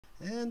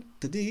And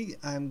today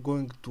I'm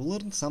going to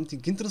learn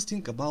something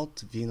interesting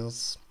about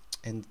Venus,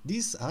 and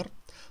these are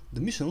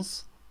the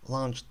missions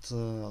launched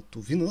to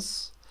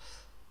Venus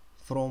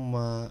from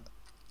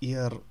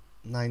year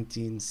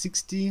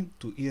 1960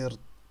 to year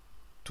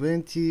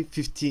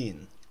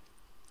 2015.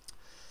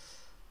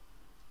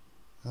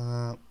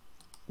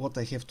 What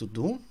I have to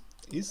do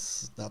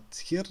is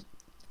that here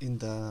in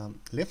the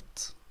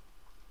left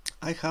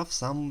I have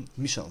some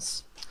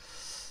missions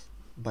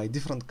by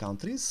different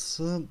countries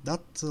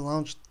that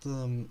launched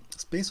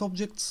space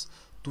objects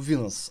to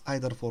Venus,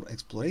 either for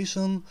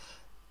exploration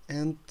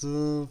and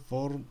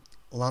for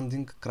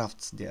landing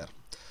crafts there.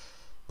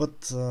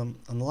 But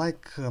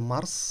unlike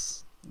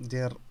Mars,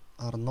 there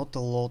are not a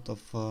lot of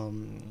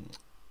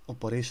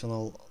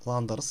operational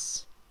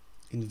landers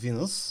in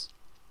Venus.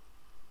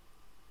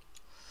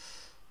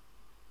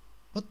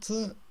 But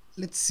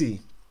let's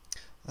see.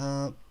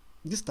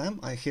 This time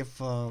I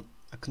have a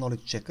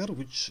knowledge checker,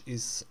 which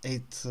is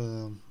 8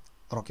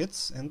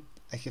 rockets, and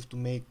I have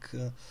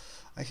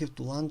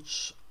to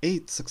launch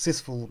 8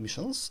 successful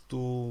missions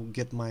to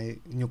get my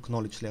new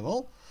knowledge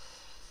level.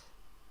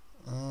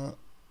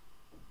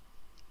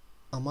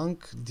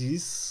 Among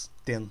these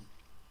 10,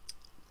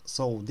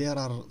 so there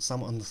are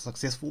some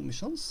unsuccessful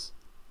missions,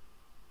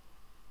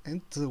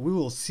 and we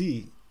will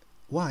see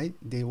why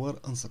they were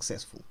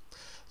unsuccessful.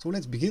 So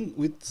let's begin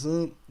with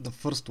the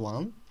first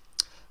one,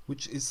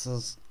 which is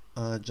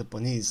a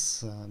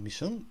Japanese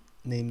mission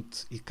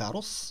named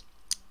Icarus.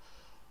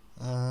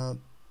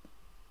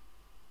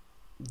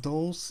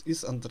 Those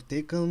is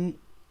undertaken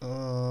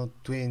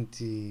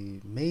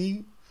 20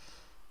 May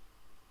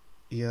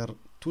year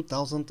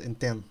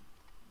 2010.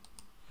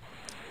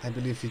 I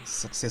believe it's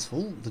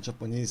successful. The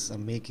Japanese are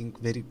making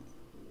very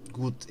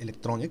good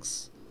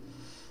electronics.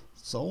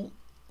 So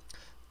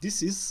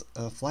this is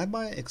a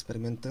flyby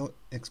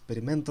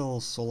experimental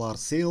solar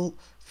sail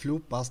flew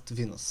past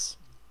Venus.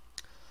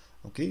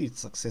 Okay, it's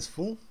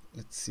successful.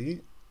 Let's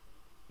see.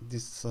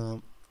 This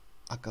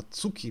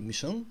Akatsuki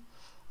mission,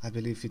 I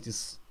believe it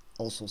is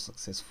also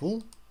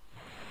successful.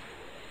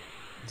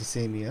 The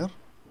same year.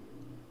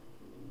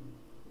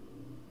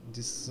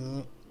 This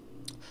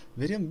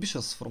very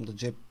ambitious from the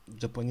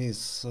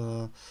Japanese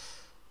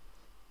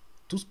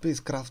two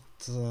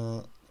spacecrafts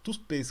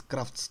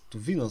to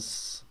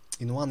Venus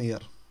in 1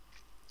 year.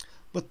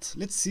 But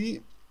let's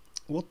see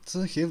what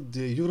have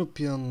the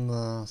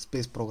European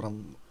space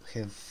program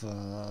have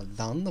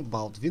done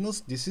about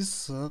Venus. This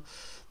is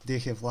they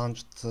have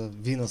launched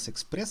Venus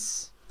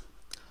Express.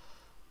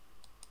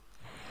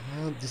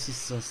 This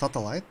is a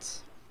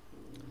satellite,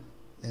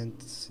 and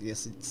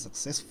yes, it's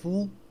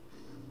successful.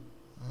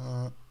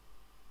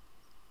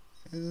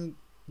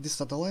 This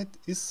satellite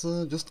is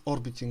just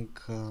orbiting.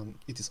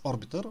 It is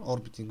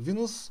orbiting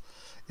Venus.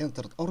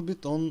 Entered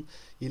orbit on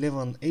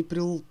 11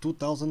 April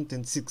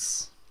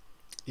 2006.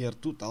 Year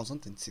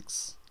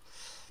 2006.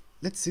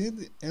 Let's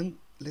see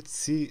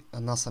a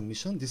NASA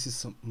mission. This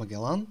is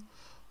Magellan.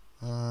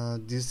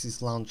 This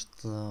is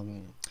launched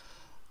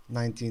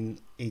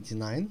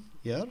 1989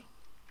 year.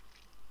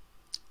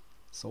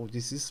 So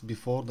this is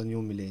before the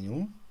new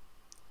millennium.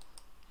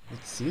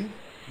 Let's see.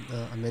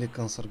 The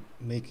Americans are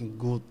making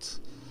good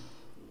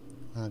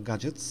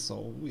gadgets,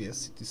 so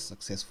yes, it is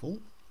successful.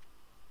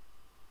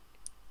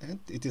 And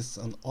it is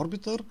an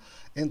orbiter,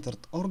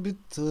 entered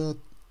orbit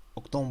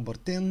October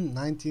 10,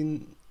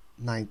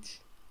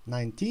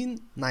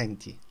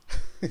 1990.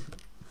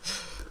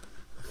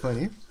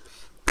 Funny.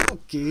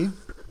 Okay.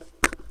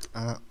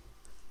 I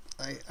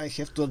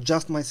have to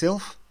adjust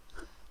myself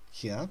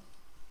here.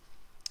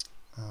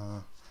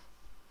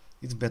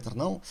 It's better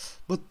now,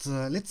 but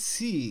let's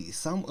see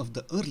some of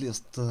the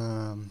earliest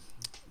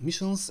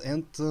missions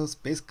and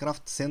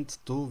spacecraft sent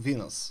to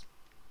Venus.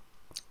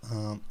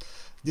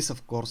 This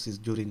of course is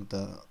during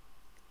the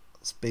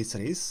space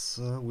race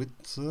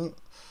with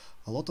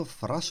a lot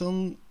of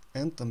Russian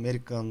and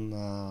American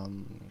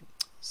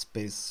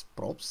space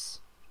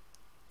probes.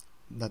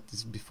 That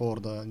is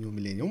before the new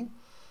millennium.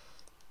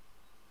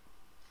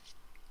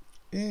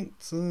 And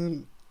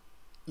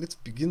let's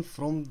begin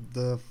from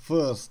the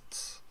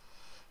first.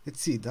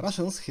 Let's see, the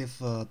Russians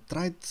have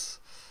tried,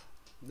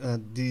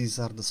 these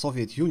are the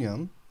Soviet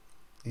Union,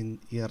 in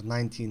year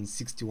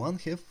 1961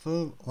 have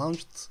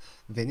launched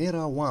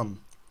Venera 1.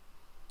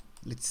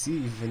 Let's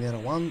see if Venera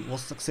 1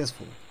 was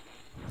successful.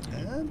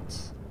 And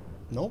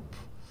nope,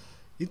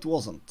 it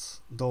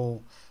wasn't,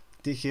 though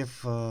they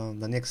have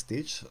the next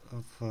stage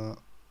of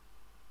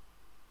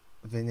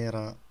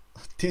Venera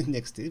 10,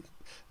 next stage,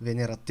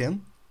 Venera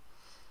 10,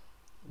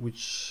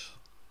 which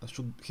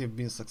should have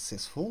been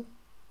successful.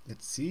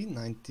 Let's see,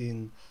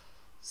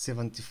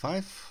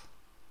 1975,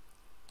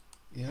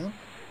 yeah,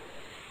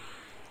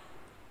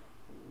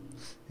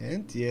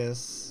 and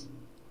yes,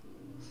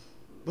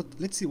 but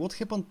let's see what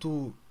happened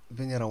to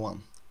Venera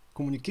 1.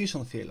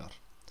 Communication failure.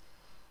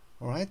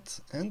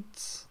 Alright, and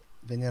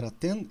Venera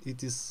 10,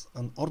 it is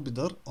an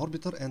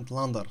orbiter and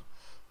lander,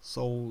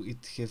 so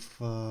it have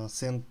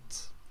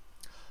sent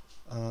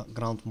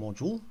ground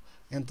module,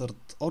 entered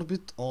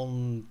orbit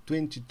on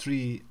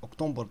 23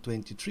 October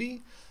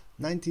 23,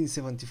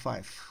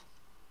 1975.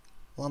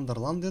 Lander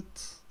landed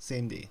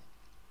same day.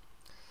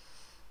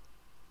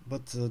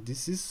 But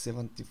this is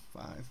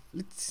 75.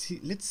 Let's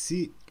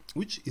see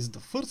which is the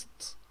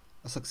first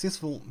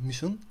successful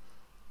mission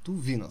to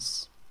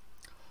Venus.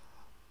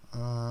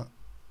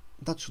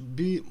 That should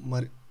be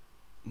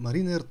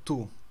Mariner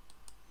 2.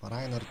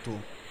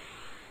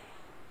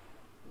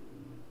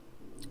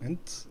 And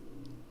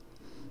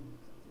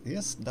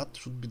yes, that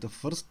should be the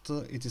first.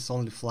 It is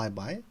only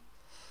flyby.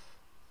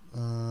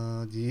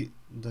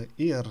 The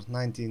year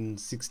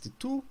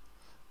 1962,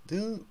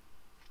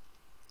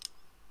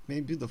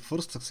 maybe the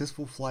first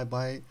successful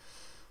flyby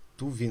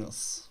to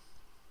Venus.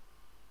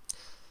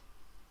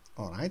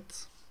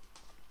 Alright.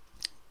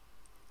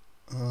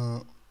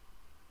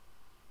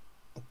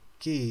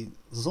 Okay,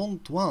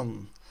 Zond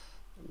 1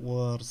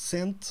 were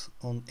sent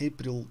on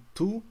April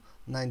 2,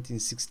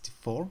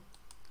 1964.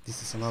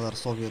 This is another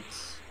Soviet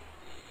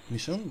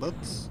mission, but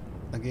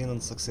again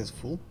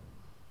unsuccessful.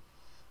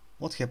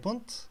 What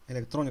happened?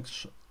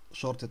 Electronics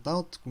shorted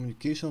out,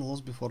 communication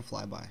lost before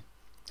flyby.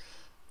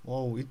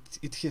 Oh,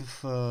 it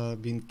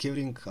have been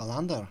carrying a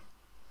lander.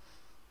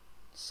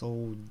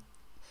 So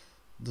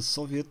the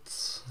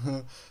Soviets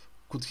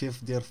could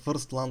have their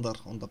first lander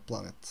on the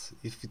planet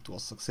if it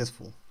was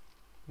successful.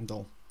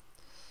 Though.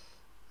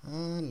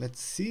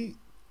 Let's see.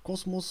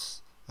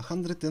 Cosmos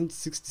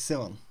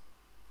 167.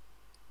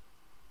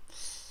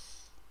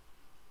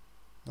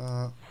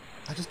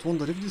 I just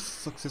wonder if this is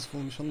a successful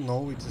mission.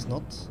 No, it is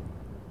not.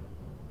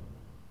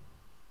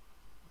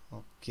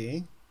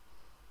 Okay.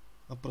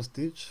 Upper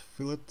stage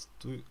failed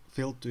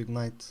to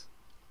ignite.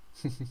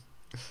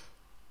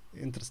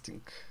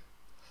 Interesting.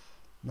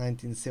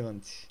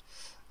 1970.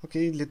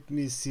 Okay, let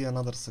me see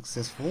another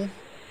successful.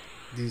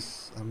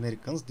 These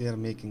Americans, they are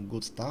making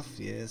good stuff,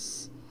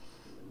 yes.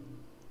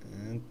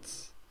 And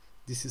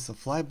this is a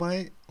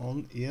flyby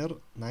on year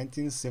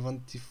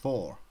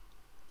 1974.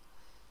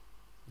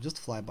 Just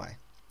flyby.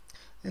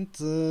 And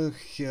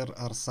here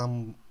are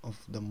some of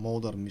the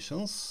modern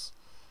missions.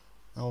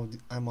 Now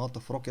I'm out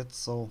of rockets,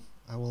 so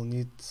I will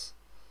need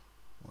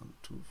 1,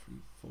 2,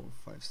 3, 4,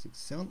 5, 6,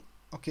 7.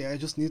 Okay, I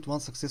just need one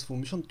successful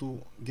mission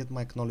to get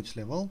my knowledge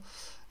level,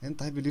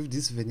 and I believe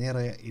this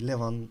Venera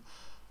 11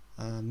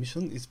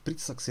 mission is pretty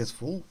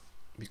successful,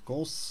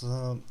 because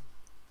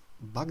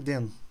back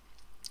then,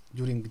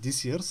 during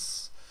these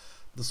years,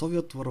 the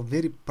Soviets were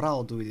very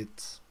proud with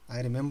it.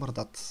 I remember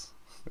that.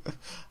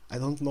 I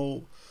don't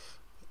know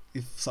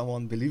if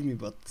someone believe me,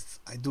 but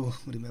I do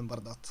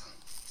remember that.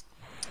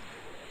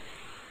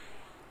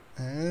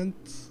 And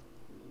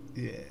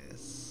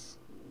yes,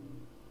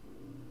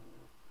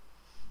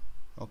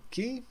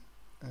 okay,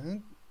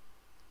 and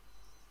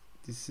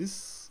this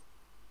is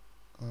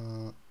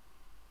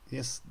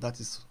yes,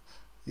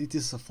 it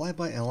is a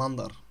flyby and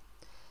lander.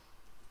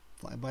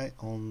 Flyby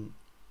on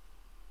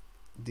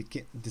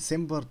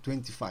December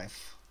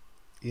 25,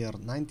 year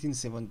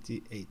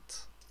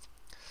 1978.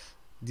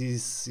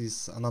 This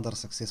is another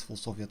successful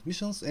Soviet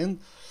missions, and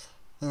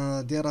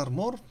there are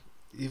more.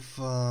 If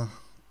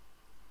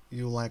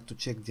you like to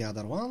check the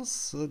other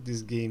ones,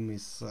 this game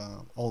is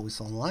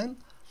always online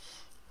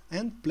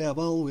and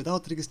playable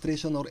without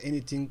registration or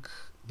anything.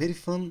 Very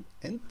fun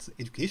and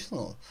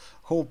educational.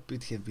 Hope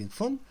it have been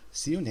fun.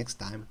 See you next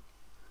time.